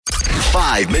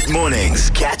5 mid-mornings.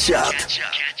 Catch up.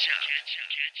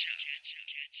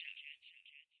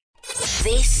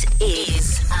 This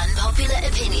is Unpopular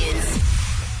Opinions.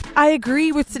 I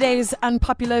agree with today's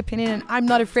unpopular opinion, and I'm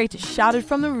not afraid to shout it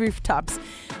from the rooftops.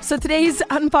 So today's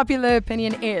unpopular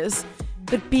opinion is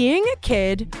that being a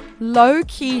kid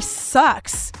low-key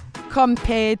sucks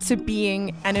compared to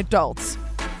being an adult.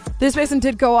 This person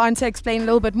did go on to explain a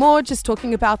little bit more, just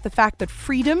talking about the fact that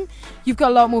you've got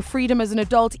a lot more freedom as an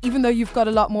adult, even though you've got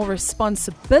a lot more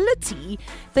responsibility.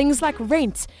 Things like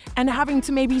rent and having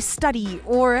to maybe study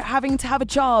or having to have a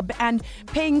job and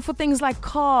paying for things like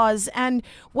cars and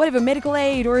whatever, medical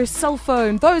aid or a cell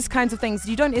phone, those kinds of things that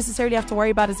you don't necessarily have to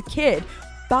worry about as a kid.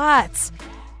 But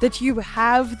that you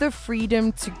have the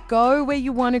freedom to go where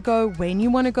you want to go, when you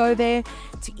want to go there,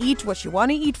 to eat what you want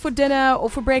to eat for dinner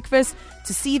or for breakfast,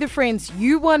 to see the friends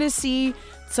you want to see,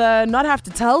 to not have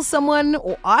to tell someone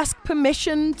or ask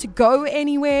permission to go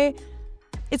anywhere.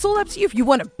 It's all up to you. If you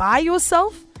want to buy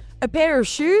yourself a pair of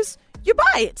shoes, you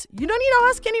buy it. You don't need to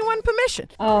ask anyone permission.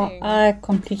 Oh, I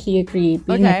completely agree.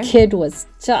 Being a kid was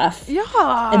tough. Yeah.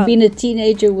 And being a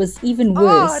teenager was even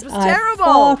worse. Oh, it was terrible. I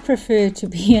far prefer to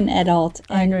be an adult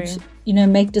and, agree.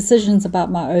 Make decisions about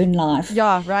my own life.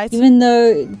 Yeah, right. Even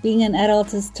though being an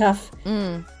adult is tough,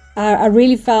 I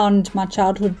really found my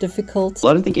childhood difficult.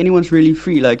 I don't think anyone's really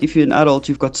free. Like, if you're an adult,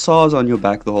 you've got SARS on your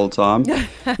back the whole time.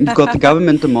 You've got the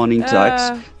government demanding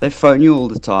tax. They phone you all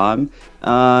the time.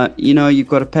 You've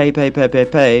got to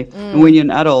pay. And when you're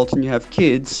an adult and you have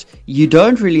kids, you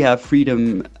don't really have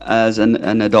freedom as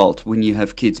an adult when you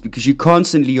have kids, because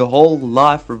your whole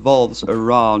life revolves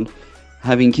around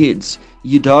having kids.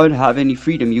 You don't have any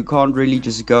freedom. You can't really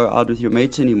just go out with your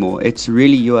mates anymore. It's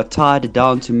really, you are tied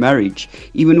down to marriage.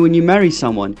 Even when you marry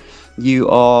someone, you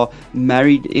are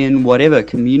married in whatever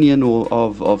communion or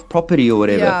of property or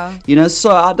whatever. Yeah.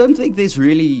 So I don't think there's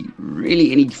really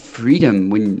any freedom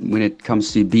when it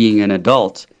comes to being an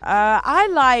adult. I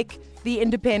like the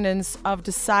independence of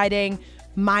deciding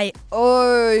my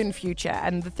own future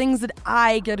and the things that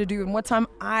I get to do and what time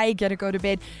I get to go to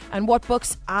bed and what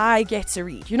books I get to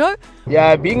read,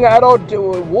 Yeah, being an adult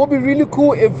would be really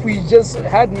cool if we just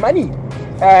had money.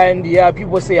 And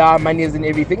people say, money isn't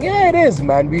everything. Yeah, it is,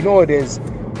 man. We know it is.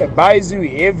 It buys you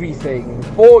everything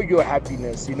for your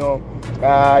happiness,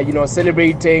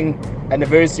 celebrating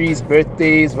anniversaries,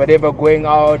 birthdays, whatever, going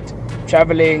out,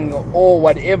 traveling or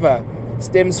whatever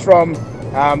stems from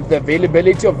the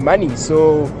availability of money.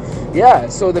 So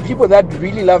the people that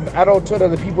really love adulthood are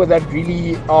the people that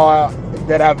really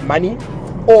that have money,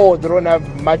 or they don't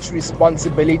have much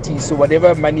responsibility. So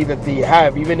whatever money that they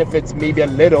have, even if it's maybe a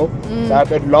little,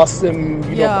 it lasts them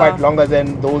quite longer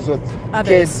than those with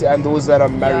kids and those that are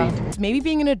married. Maybe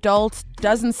being an adult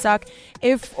doesn't suck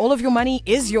if all of your money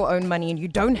is your own money and you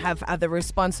don't have other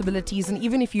responsibilities. And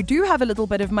even if you do have a little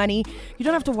bit of money, you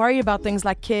don't have to worry about things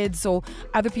like kids or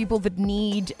other people that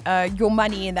need your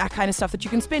money and that kind of stuff, that you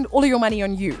can spend all of your money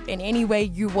on you in any way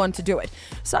you want to do it.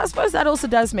 So I suppose that also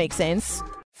does make sense.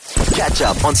 Catch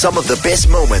up on some of the best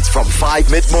moments from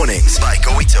 5 mid-mornings by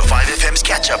going to 5FM's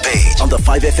catch-up page on the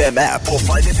 5FM app or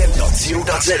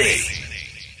 5FM.co.za.